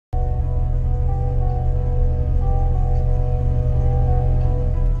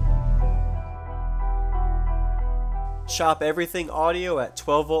Shop everything audio at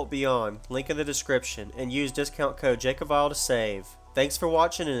 12 volt beyond, link in the description, and use discount code JacobViral to save. Thanks for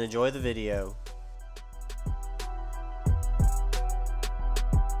watching and enjoy the video.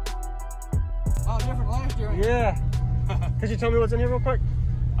 Oh, different last year. Yeah. Could you tell me what's in here real quick?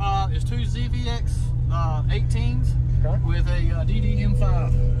 There's two ZVX 18s Okay. with a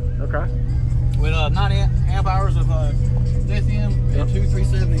DDM5. Okay. With 9 amp hours of lithium and two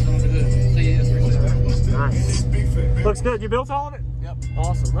 370s on the hood. CS 370. Nice. Looks good. You built all of it? Yep.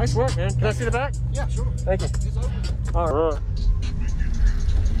 Awesome. Nice work, man. Can I see the back? Yeah, sure. Thank you. It's open. All right.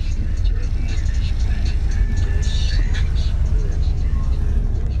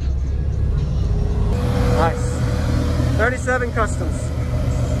 Nice. 37 customs.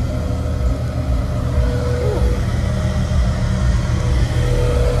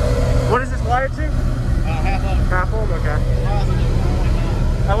 What is this wired to? Half of it. Half ohm, okay.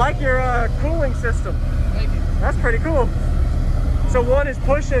 I like your cooling system. Thank you. That's pretty cool. So one is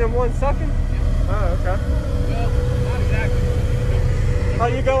pushing and one sucking? Yep. Oh, okay. Well, not exactly. Oh,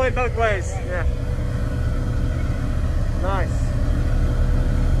 you go in both ways. Yeah. Nice.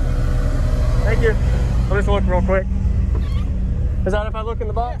 Thank you. I'll just look real quick. Is that if I look in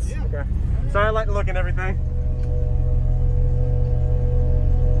the box? Yeah. Okay. Sorry, I like to look in everything.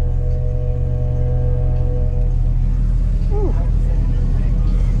 Ooh.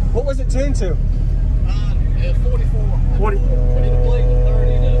 What was it tuned to? It's 44. 40. We need to plate to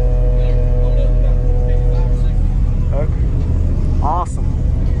 30 to load up about 55 or 60. Okay. Awesome.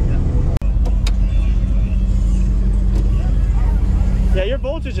 Yeah, your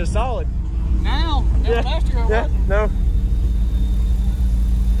voltage is solid. Now Yeah. last year I Yeah. wasn't. No.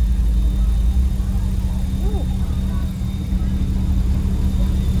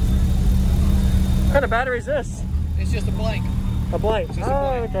 What kind of battery is this? It's just a blank. A blank. It's just a Oh,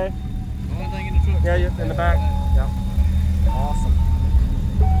 blank. okay. The only thing in the truck. Yeah, you're in the back. Yeah. Awesome.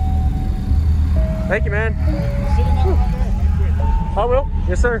 Thank you, man. Sit in that one right there. I will.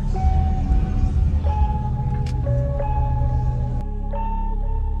 Yes, sir.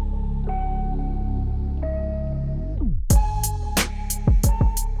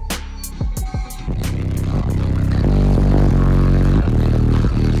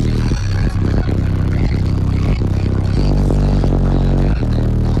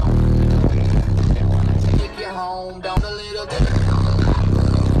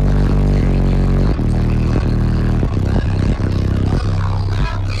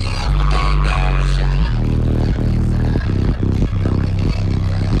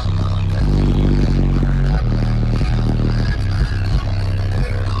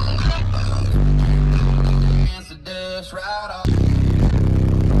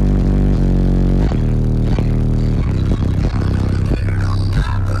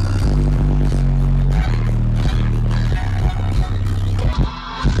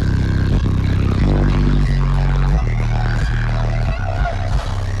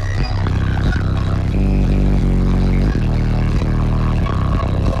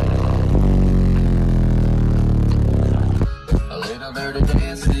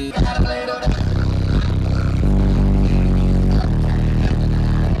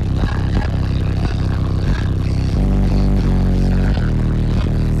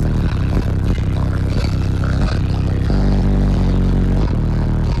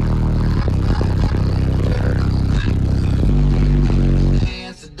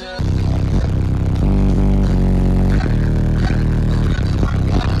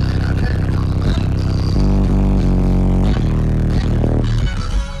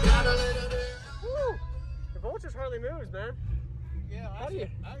 Moves, man. Yeah, I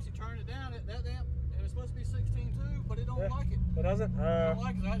actually turned it down. That amp, it was supposed to be 16.2, but it don't like it. It doesn't? It don't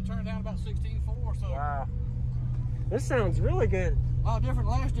like it. I had to turn it down about 16.4. So. Wow. This sounds really good. A lot different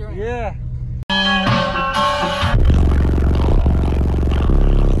last year. Yeah.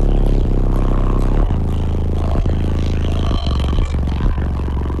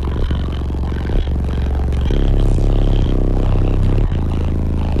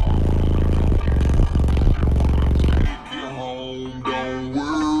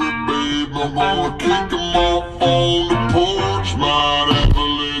 I'm gonna kick them off on the porch, might have a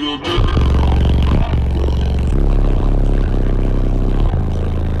little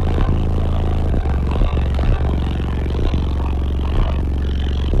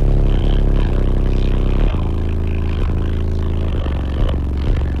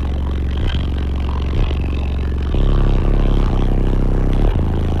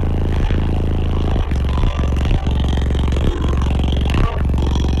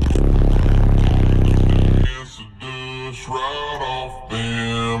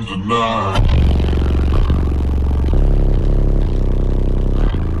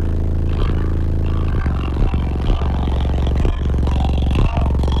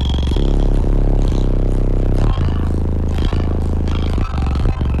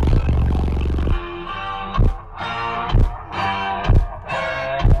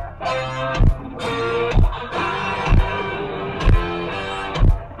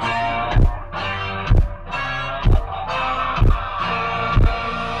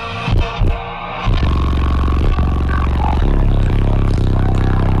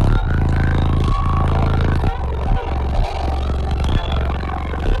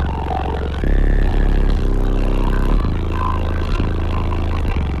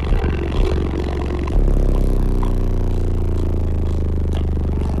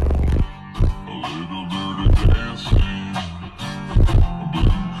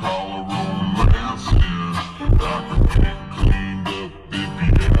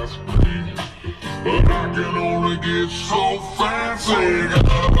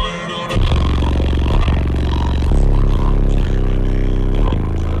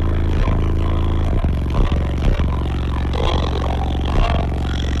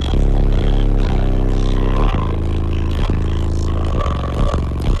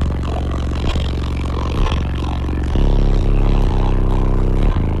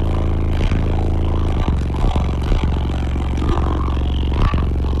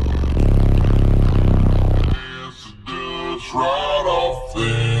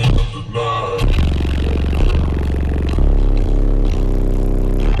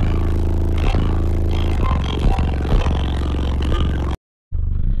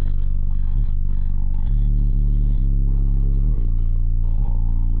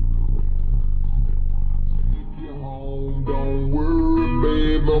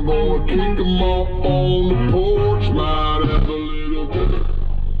I'm gonna kick 'em off on the porch. Might have a little bit.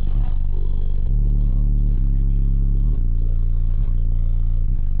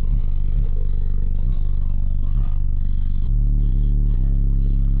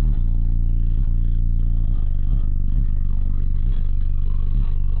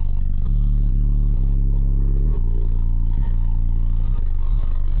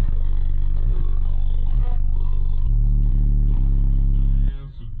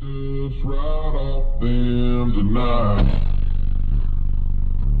 Just right off them tonight.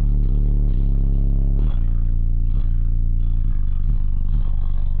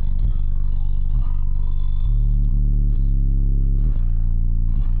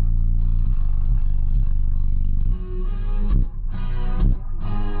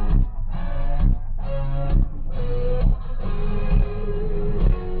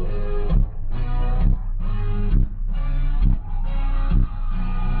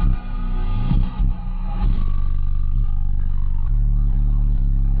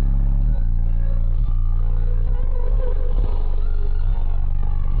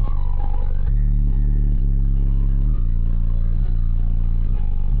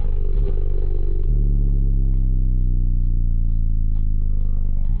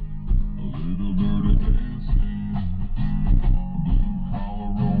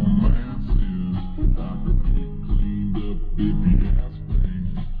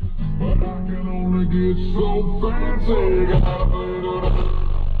 Get so fancy, got a little.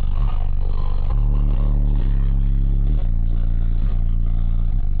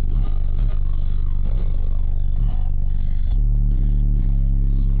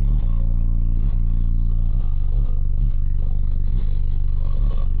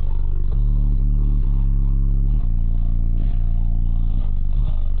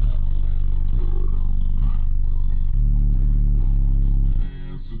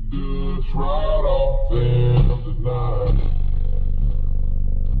 Just right off them tonight.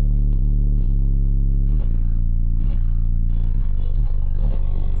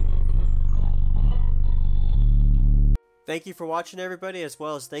 Thank you for watching, everybody, as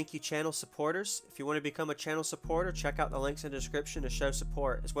well as thank you channel supporters. If you want to become a channel supporter, check out the links in the description to show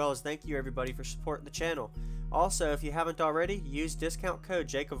support, as well as thank you everybody for supporting the channel. Also, if you haven't already, use discount code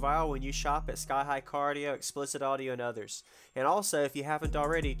JacobViral when you shop at Sky High Cardio, Explicit Audio, and others. And also, if you haven't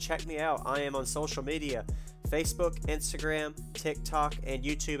already, check me out. I am on social media, Facebook, Instagram, TikTok, and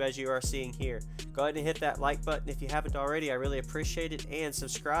YouTube, as you are seeing here. Go ahead and hit that like button if you haven't already. I really appreciate it. And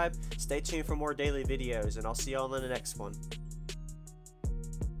subscribe. Stay tuned for more daily videos, and I'll see y'all in the next one.